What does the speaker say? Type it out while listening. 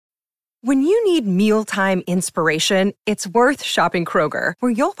When you need mealtime inspiration, it's worth shopping Kroger,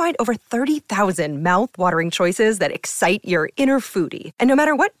 where you'll find over 30,000 mouth-watering choices that excite your inner foodie. And no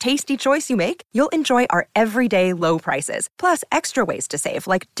matter what tasty choice you make, you'll enjoy our everyday low prices, plus extra ways to save,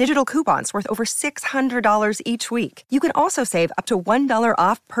 like digital coupons worth over $600 each week. You can also save up to $1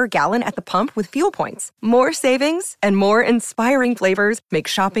 off per gallon at the pump with fuel points. More savings and more inspiring flavors make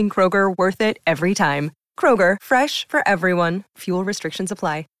shopping Kroger worth it every time. Kroger, fresh for everyone. Fuel restrictions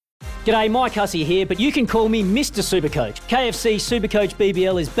apply. G'day, Mike Hussey here, but you can call me Mr. Supercoach. KFC Supercoach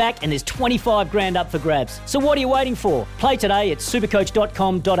BBL is back and there's 25 grand up for grabs. So what are you waiting for? Play today at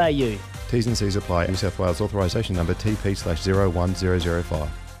supercoach.com.au. T's and C's apply. New South Wales authorisation number TP/01005.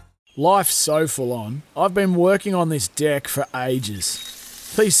 Life's so full on. I've been working on this deck for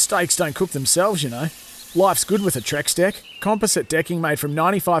ages. These steaks don't cook themselves, you know. Life's good with a Trex deck. Composite decking made from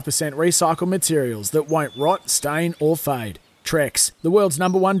 95% recycled materials that won't rot, stain or fade. Trex, the world's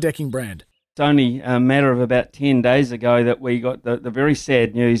 #1 decking brand. It's only a matter of about 10 days ago that we got the very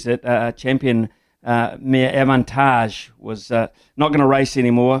sad news that champion Mare Avantage was not going to race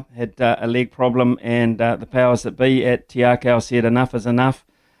anymore, had a leg problem, and the powers that be at Te Akau said enough is enough.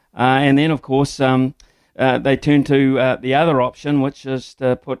 And then, of course, they turned to the other option, which is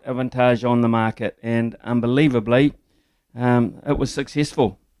to put Avantage on the market. And unbelievably, it was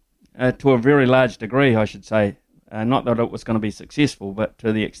successful to a very large degree, I should say. Not that it was going to be successful, but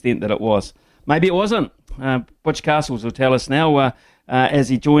to the extent that it was. Maybe it wasn't. Butch Castles will tell us now as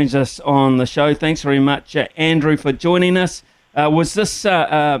he joins us on the show. Thanks very much, Andrew, for joining us. Was this?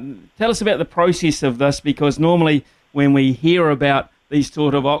 Tell us about the process of this, because normally when we hear about these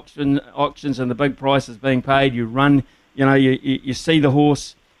sort of auctions and the big prices being paid, you run, you see the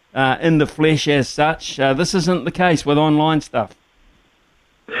horse in the flesh as such. This isn't the case with online stuff.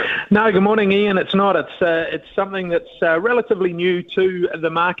 No, good morning, Ian. It's not. It's something that's relatively new to the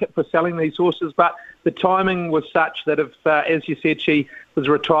market for selling these horses, but the timing was such that if, as you said, she was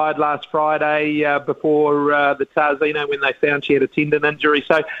retired last Friday before the Tarzino when they found she had a tendon injury.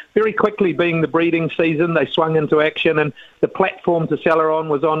 So very quickly, being the breeding season, they swung into action, and the platform to sell her on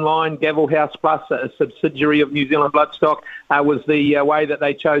was online. Gavel House Plus, a subsidiary of New Zealand Bloodstock, was the way that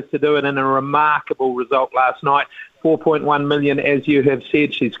they chose to do it, and a remarkable result last night. 4.1 million, as you have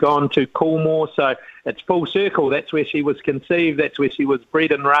said. She's gone to Coolmore, so it's full circle. That's where she was conceived, that's where she was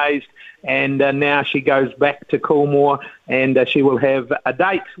bred and raised, and now she goes back to Coolmore, and she will have a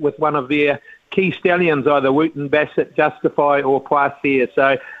date with one of their key stallions, either Wooten Bassett, Justify or Poitiers.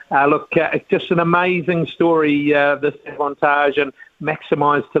 So just an amazing story, this Avantage, and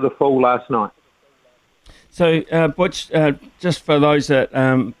maximised to the full last night. So, Butch, just for those that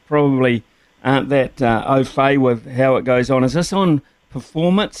probably aren't that au fait with how it goes on, is this on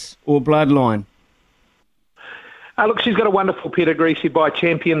performance or bloodline? Look, she's got a wonderful pedigree. She's by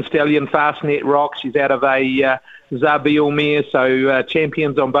Champion Stallion, Fastnet Rock. She's out of a Zabil mare, so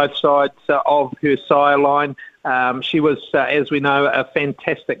champions on both sides of her sire line. She was, as we know, a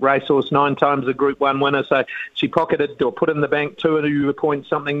fantastic racehorse, 9 times a Group 1 winner, so she pocketed or put in the bank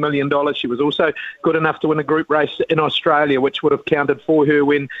 $2.something million. She was also good enough to win a group race in Australia, which would have counted for her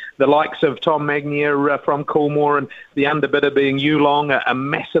when the likes of Tom Magnier from Coolmore and the underbidder being Yulong, a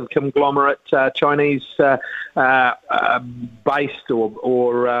massive conglomerate, Chinese based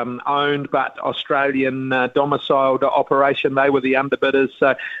or owned, but Australian domiciled operation. They were the underbidders.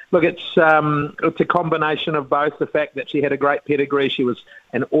 So, look, it's a combination of both. The fact that she had a great pedigree, she was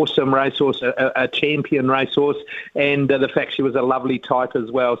an awesome racehorse, a champion racehorse, and the fact she was a lovely type as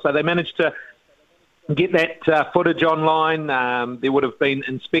well. So they managed to get that footage online. There would have been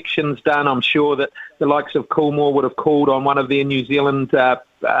inspections done. I'm sure that the likes of Coolmore would have called on one of their New Zealand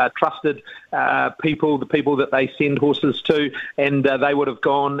trusted people, the people that they send horses to, and they would have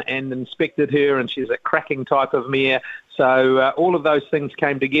gone and inspected her, and she's a cracking type of mare. So all of those things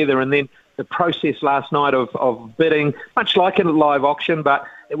came together, and then the process last night of bidding, much like in a live auction, but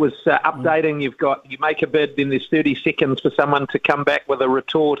it was updating. You make a bid, then there's 30 seconds for someone to come back with a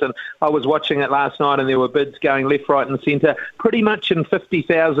retort. And I was watching it last night, and there were bids going left, right, and centre, pretty much in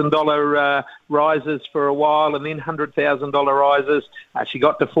 $50,000 rises for a while, and then $100,000 rises. She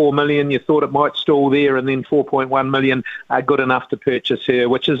got to $4 million. You thought it might stall there, and then $4.1 million, good enough to purchase her,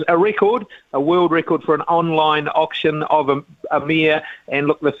 which is a record, a world record for an online auction of a mare. And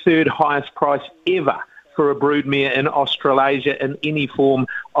look, the third highest price ever for a broodmare in Australasia in any form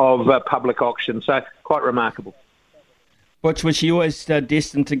of public auction. So quite remarkable. Which was she always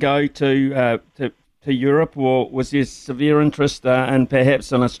destined to go to Europe, or was there severe interest in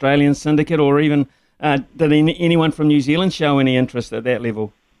perhaps an Australian syndicate, or even did anyone from New Zealand show any interest at that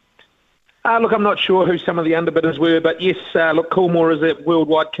level? Look, I'm not sure who some of the underbidders were, but yes, look, Coolmore is a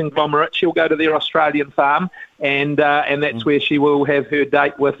worldwide conglomerate. She'll go to their Australian farm, and that's where she will have her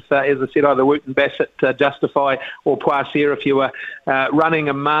date with, as I said, either Wooten Bassett, Justify, or Poisson. If you were running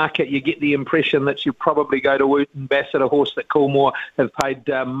a market, you get the impression that she'll probably go to Wooten Bassett, a horse that Coolmore have paid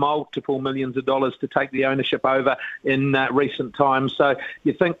multiple millions of dollars to take the ownership over in recent times. So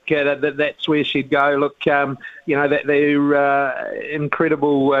you think that's where she'd go. Look, that their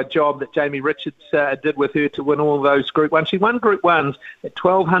incredible job that Jamie Richards did with her to win all those Group 1. She won Group 1s at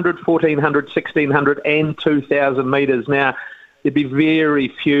 1,200, 1,400, 1,600 and 2,000 metres. Now, there'd be very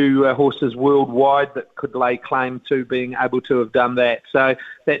few horses worldwide that could lay claim to being able to have done that. So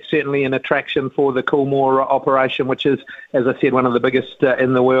that's certainly an attraction for the Coolmore operation, which is, as I said, one of the biggest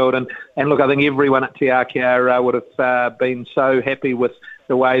in the world. And look, I think everyone at Te Akea would have been so happy with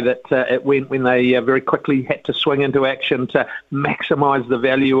the way that it went when they very quickly had to swing into action to maximise the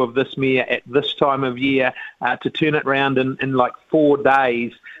value of this mare at this time of year, to turn it around in like 4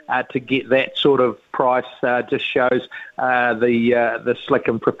 days to get that sort of price just shows the slick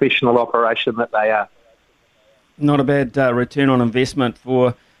and professional operation that they are. Not a bad return on investment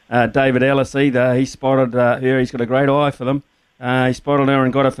for David Ellis either. He spotted her. He's got a great eye for them. He spotted her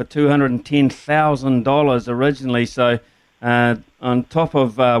and got her for $210,000 originally. So on top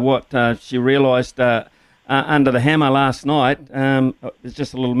of what she realised under the hammer last night, it's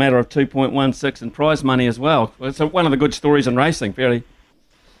just a little matter of 2.16 in prize money as well. It's one of the good stories in racing, fairly.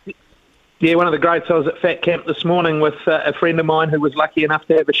 Yeah, one of the greats. I was at Fat Camp this morning with a friend of mine who was lucky enough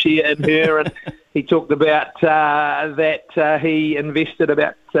to have a share in her, and he talked about that he invested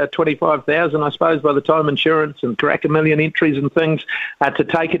about $25,000, I suppose, by the time insurance and crack a million entries and things to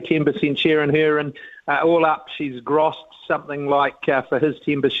take a 10% share in her, and all up she's grossed something like for his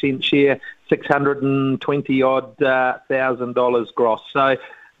 10% share $620,000 gross. So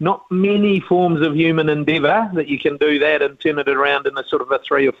not many forms of human endeavour that you can do that and turn it around in a sort of a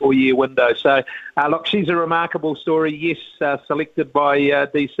 3 or 4 year window. So, look, she's a remarkable story. Yes, selected by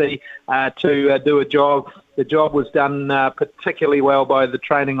DC to do a job. The job was done particularly well by the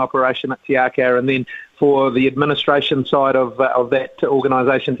training operation at Te Akea, and then for the administration side of that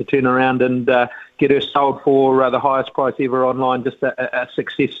organisation to turn around and get her sold for the highest price ever online. Just a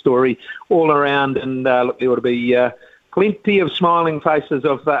success story all around. And look, there would be plenty of smiling faces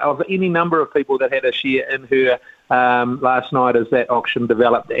of any number of people that had a share in her last night as that auction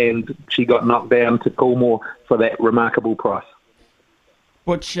developed and she got knocked down to Coolmore for that remarkable price.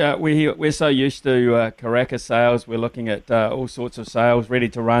 Butch, we're so used to Karaka sales. We're looking at all sorts of sales,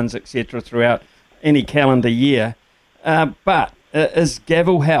 ready-to-runs, etc. throughout any calendar year. But is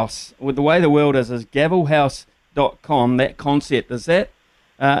Gavel House, with the way the world is gavelhouse.com, that concept, is that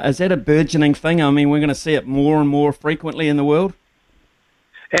a burgeoning thing? I mean, we're going to see it more and more frequently in the world?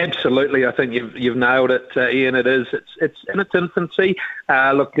 Absolutely, I think you've nailed it, Ian. It is. It's in its infancy.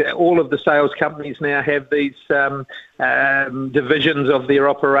 Look, all of the sales companies now have these divisions of their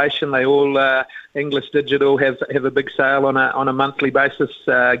operation. They all English Digital have a big sale on a monthly basis.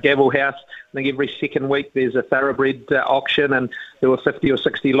 Gavel House, I think every second week there's a thoroughbred auction, and there were 50 or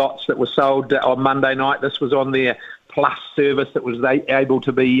 60 lots that were sold on Monday night. This was on their Plus service that was able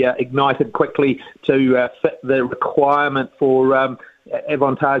to be ignited quickly to fit the requirement for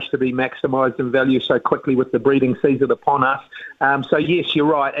Avantage to be maximised in value so quickly with the breeding season upon us. So yes, you're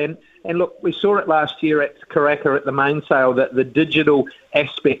right. And look, we saw it last year at Karaka at the main sale, that the digital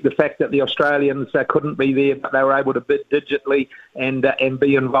aspect, the fact that the Australians couldn't be there, but they were able to bid digitally and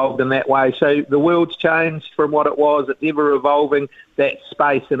be involved in that way. So the world's changed from what it was. It's ever evolving, that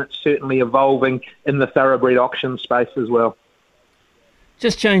space, and it's certainly evolving in the thoroughbred auction space as well.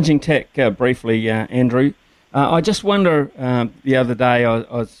 Just changing tack briefly, Andrew. I just wonder, the other day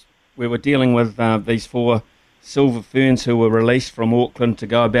we were dealing with these 4 Silver Ferns who were released from Auckland to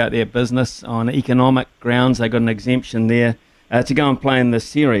go about their business on economic grounds. They got an exemption there to go and play in this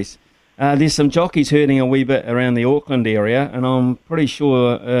series. There's some jockeys herding a wee bit around the Auckland area, and I'm pretty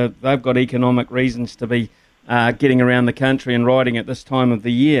sure they've got economic reasons to be getting around the country and riding at this time of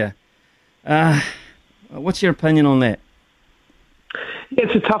the year. What's your opinion on that?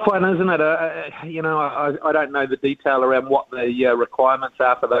 It's a tough one, isn't it? I don't know the detail around what the requirements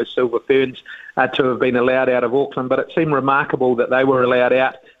are for those Silver Ferns. to have been allowed out of Auckland, but it seemed remarkable that they were allowed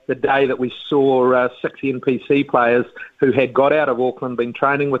out the day that we saw 6 NPC players who had got out of Auckland, been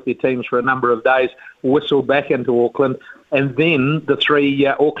training with their teams for a number of days, whistled back into Auckland, and then the 3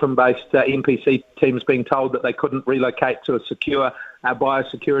 Auckland-based NPC teams being told that they couldn't relocate to a secure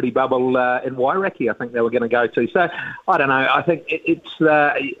biosecurity bubble in Wairaki, I think they were going to go to. So, I don't know. I think it's,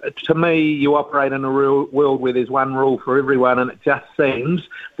 to me, you operate in a real world where there's one rule for everyone, and it just seems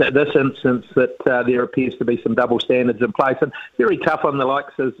that this instance that there appears to be some double standards in place, and very tough on the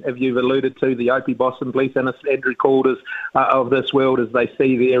likes, as you've alluded to, the Opie Boston, Leith Innes, Andrew Calders of this world, as they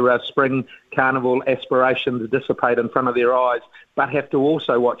see their spring carnival aspirations dissipate in front of their eyes, but have to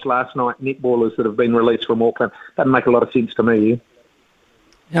also watch last night netballers that have been released from Auckland. Doesn't make a lot of sense to me.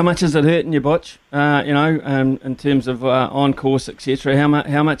 How much is it hurting you, Butch? In terms of on course, etc.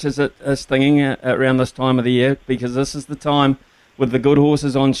 How much is it stinging around this time of the year? Because this is the time with the good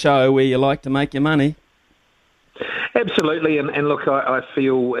horses on show where you like to make your money. Absolutely, and look, I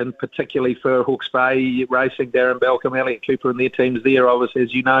feel, and particularly for Hawke's Bay Racing, Darren Balcom, Elliot Cooper and their teams there, obviously,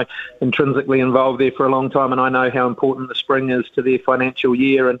 as you know, intrinsically involved there for a long time, and I know how important the spring is to their financial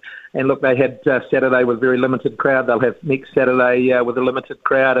year, and look, they had Saturday with very limited crowd. They'll have next Saturday with a limited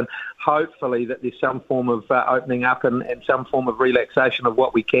crowd, and hopefully that there's some form of opening up and some form of relaxation of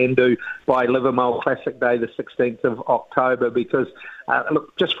what we can do by Livermore Classic Day, the 16th of October, because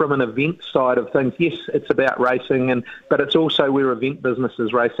look, just from an event side of things, yes, it's about racing, but it's also we're event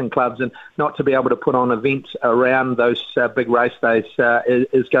businesses, racing clubs, and not to be able to put on events around those big race days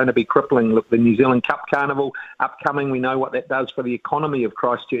is going to be crippling. Look, the New Zealand Cup Carnival upcoming, we know what that does for the economy of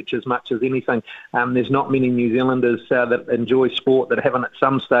Christchurch as much as anything. There's not many New Zealanders that enjoy sport that haven't at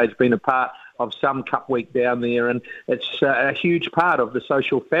some stage been a part of some Cup Week down there, and it's a huge part of the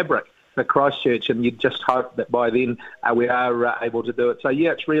social fabric for Christchurch, and you'd just hope that by then we are able to do it. So,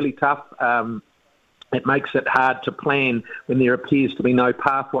 yeah, it's really tough. It makes it hard to plan when there appears to be no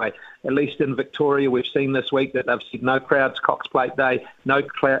pathway. At least in Victoria, we've seen this week that they've said no crowds Cox Plate Day, no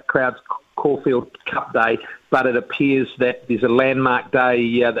crowds Caulfield Cup Day, but it appears that there's a landmark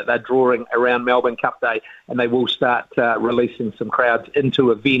day that they're drawing around Melbourne Cup Day, and they will start releasing some crowds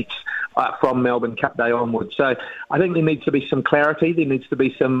into events from Melbourne Cup Day onwards. So I think there needs to be some clarity. There needs to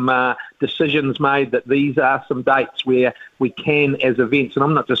be some decisions made that these are some dates where we can, as events, and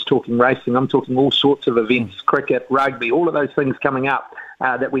I'm not just talking racing, I'm talking all sorts of events, cricket, rugby, all of those things coming up,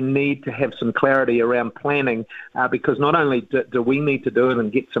 that we need to have some clarity around planning, because not only do we need to do it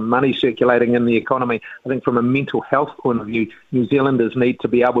and get some money circulating in the economy, I think from a mental health point of view, New Zealanders need to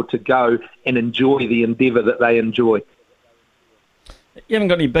be able to go and enjoy the endeavour that they enjoy. You haven't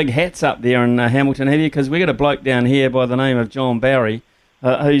got any big hats up there in Hamilton, have you? Because we've got a bloke down here by the name of John Barry,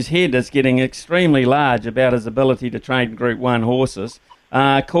 whose head is getting extremely large about his ability to train Group 1 horses.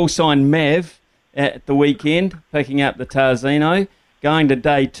 Call sign Mav at the weekend, picking up the Tarzino, going to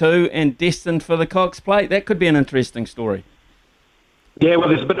day 2 and destined for the Cox Plate. That could be an interesting story. Yeah, well,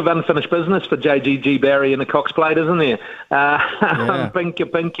 there's a bit of unfinished business for JGG Barry in the Cox Plate, isn't there? Pinker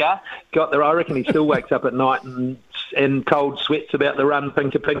got there. I reckon he still wakes up at night and cold sweats about the run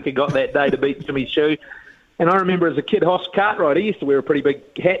Pinker got that day to beat Jimmy Shue. And I remember as a kid, Hoss Cartwright, he used to wear a pretty big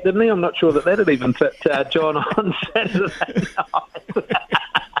hat, didn't he? I'm not sure that'd even fit John on Saturday night.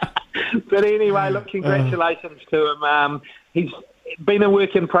 But anyway, look, congratulations to him. He's been a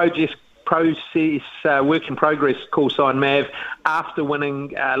work in progress, call sign Mav, after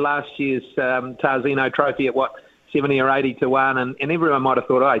winning last year's Tarzino Trophy at 70 or 80 to 1, and everyone might have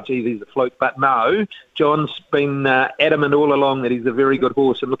thought, oh, geez, he's a fluke. But no, John's been adamant all along that he's a very good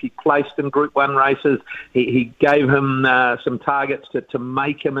horse. And look, he placed in Group 1 races. He gave him some targets to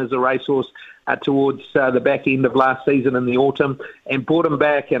make him as a racehorse towards the back end of last season in the autumn, and brought him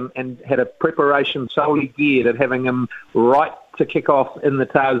back and had a preparation solely geared at having him right to kick off in the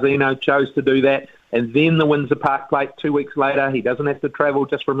Tarzino, chose to do that, and then the Windsor Park Plate 2 weeks later. He doesn't have to travel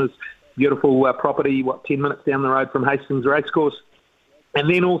just from his beautiful property, 10 minutes down the road from Hastings Racecourse. And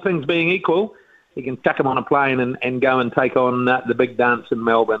then, all things being equal, he can chuck him on a plane and go and take on the big dance in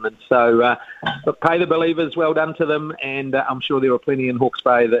Melbourne. And so, pay the believers, well done to them, and I'm sure there were plenty in Hawke's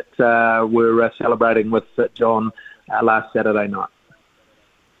Bay that were celebrating with John last Saturday night.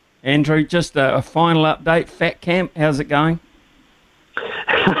 Andrew, just a final update. Fat Camp, how's it going?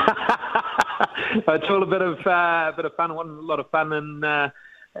 It's all a bit of fun. A lot of fun in the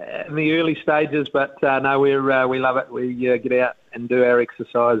early stages, but no, we love it. We get out and do our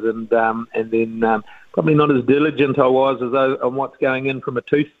exercise, and then probably not as diligent I was as on what's going in from a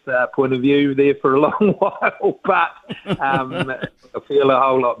tooth point of view there for a long while, but I feel a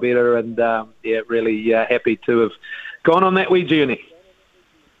whole lot better, and really happy to have gone on that wee journey.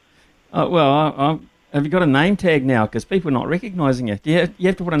 Have you got a name tag now? Because people are not recognising you. Do you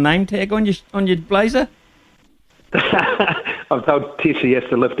have to put a name tag on your blazer? I've told Tess she has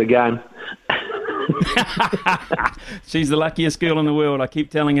to lift a game. She's the luckiest girl in the world. I keep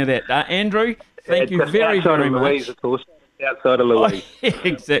telling her that. Andrew, thank you very, very much. Louise, of course. Outside of Louise.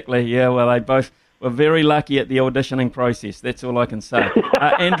 Exactly. Yeah. Well, they both were very lucky at the auditioning process. That's all I can say.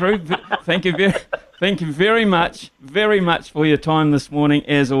 Andrew, thank you very much for your time this morning,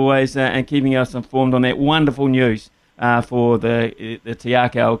 as always, and keeping us informed on that wonderful news for the Te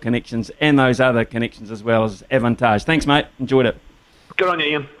Akau connections and those other connections as well as Avantage. Thanks, mate. Enjoyed it. Good on you,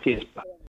 Ian. Cheers.